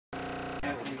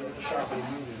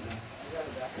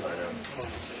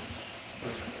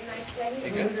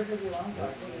You good?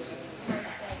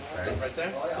 Right there?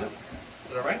 Is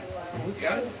that all right? You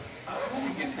got it? You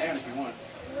can get it down if you want.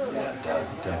 Down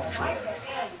for sure.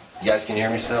 You guys can hear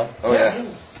me still? Oh yeah.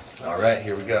 All right,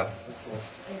 here we go.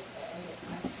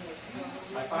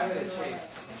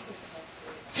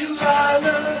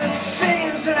 Dahlila, it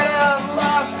seems that I've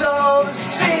lost all the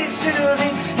seeds to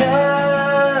the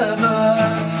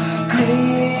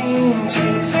evergreen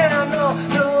trees. And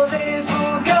although they've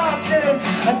forgotten,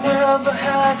 I never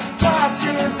had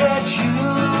plotted that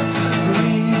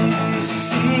you'd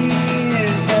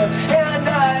receive them. And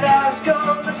I'd ask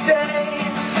on this day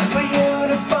for you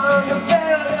to find a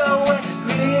better way,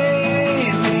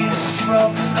 release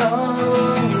from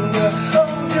hunger.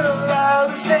 Oh,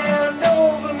 Dahlila, stand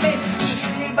over me, so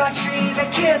tree by tree they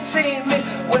can't see me.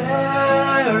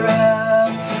 Where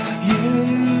have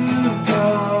you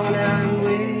gone? And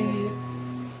we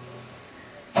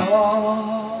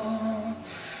all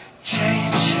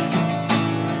change,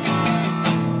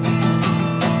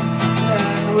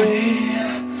 and we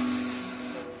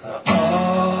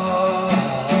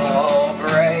all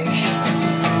break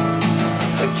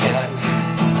again.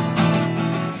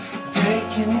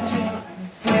 Break into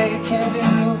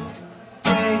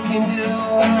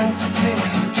entity,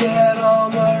 get all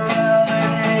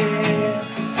morality.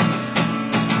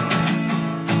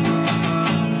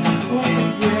 We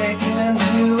break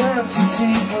into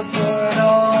entity, forget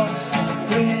all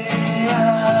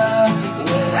reality.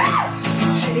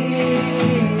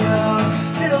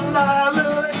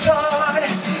 Dahlila, it's hard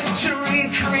to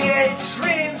recreate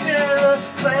dreams in a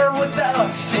plan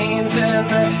without scenes in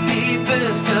the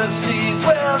deepest of seas,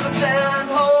 where the sand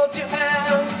holds your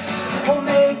hand, while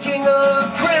making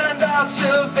a grand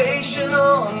observation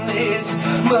on these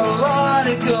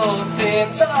melodical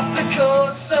themes. Off the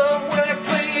coast somewhere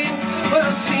clean, where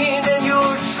the scene in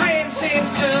your dream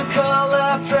seems to call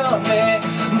out from me,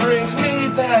 brings me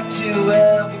back to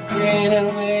evergreen.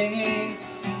 And we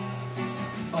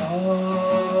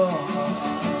all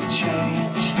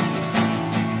change.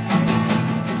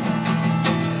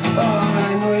 Oh,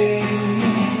 and we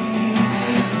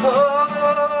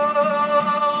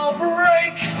all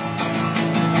break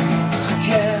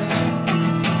again.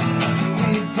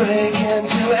 We break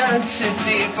into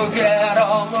entity, forget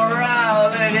all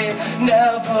morality.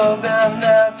 Never been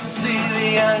there to see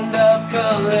the end of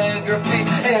calligraphy.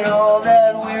 And all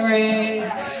that we read,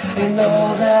 and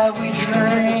all that we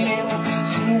dream,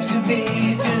 seems to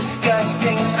be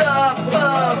disgusting,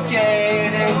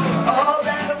 suffocating. All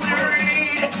that we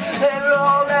read and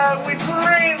all that we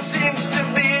dream seems to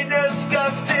be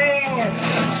disgusting,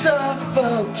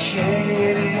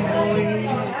 suffocating. We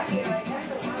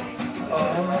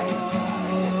all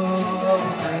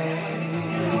break.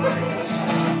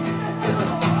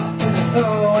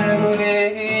 Oh, and we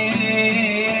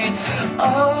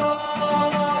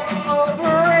all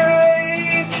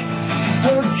break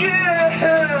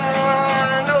again.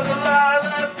 Oh,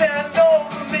 Dahlila, stand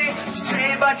over me, so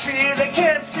tree by tree they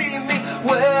can't see me.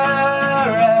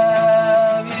 Where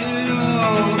have you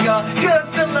gone? 'Cause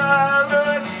Dahlila,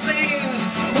 it seems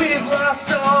we've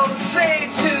lost all the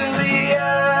saints to the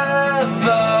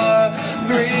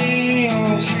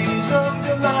evergreen trees. Oh,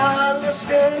 Dahlila,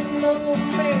 stand over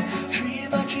me, tree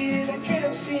by tree they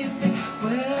can't see me.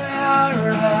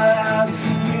 Where have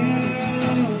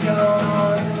you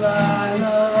gone,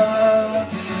 Dahlila?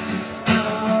 Oh,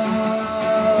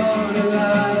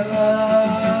 Dahlila.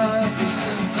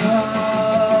 Oh,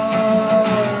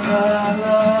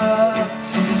 Dahlila.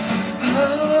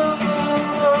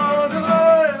 Oh,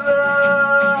 Dahlila.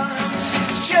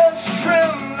 Just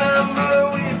remember,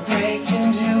 we break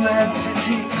into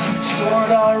entity, distort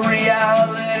our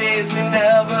realities. We've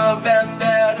never been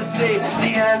there to see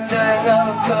the ending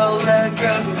of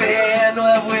calligraphy. And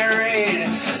what we read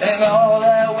and all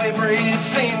that we breathe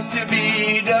seems to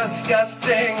be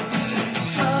disgusting,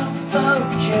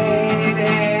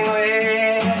 suffocating.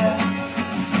 We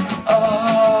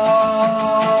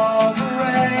all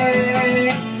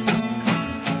break.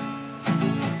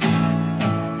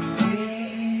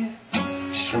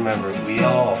 Just remember, we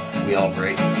all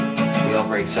break. We all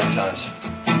break sometimes.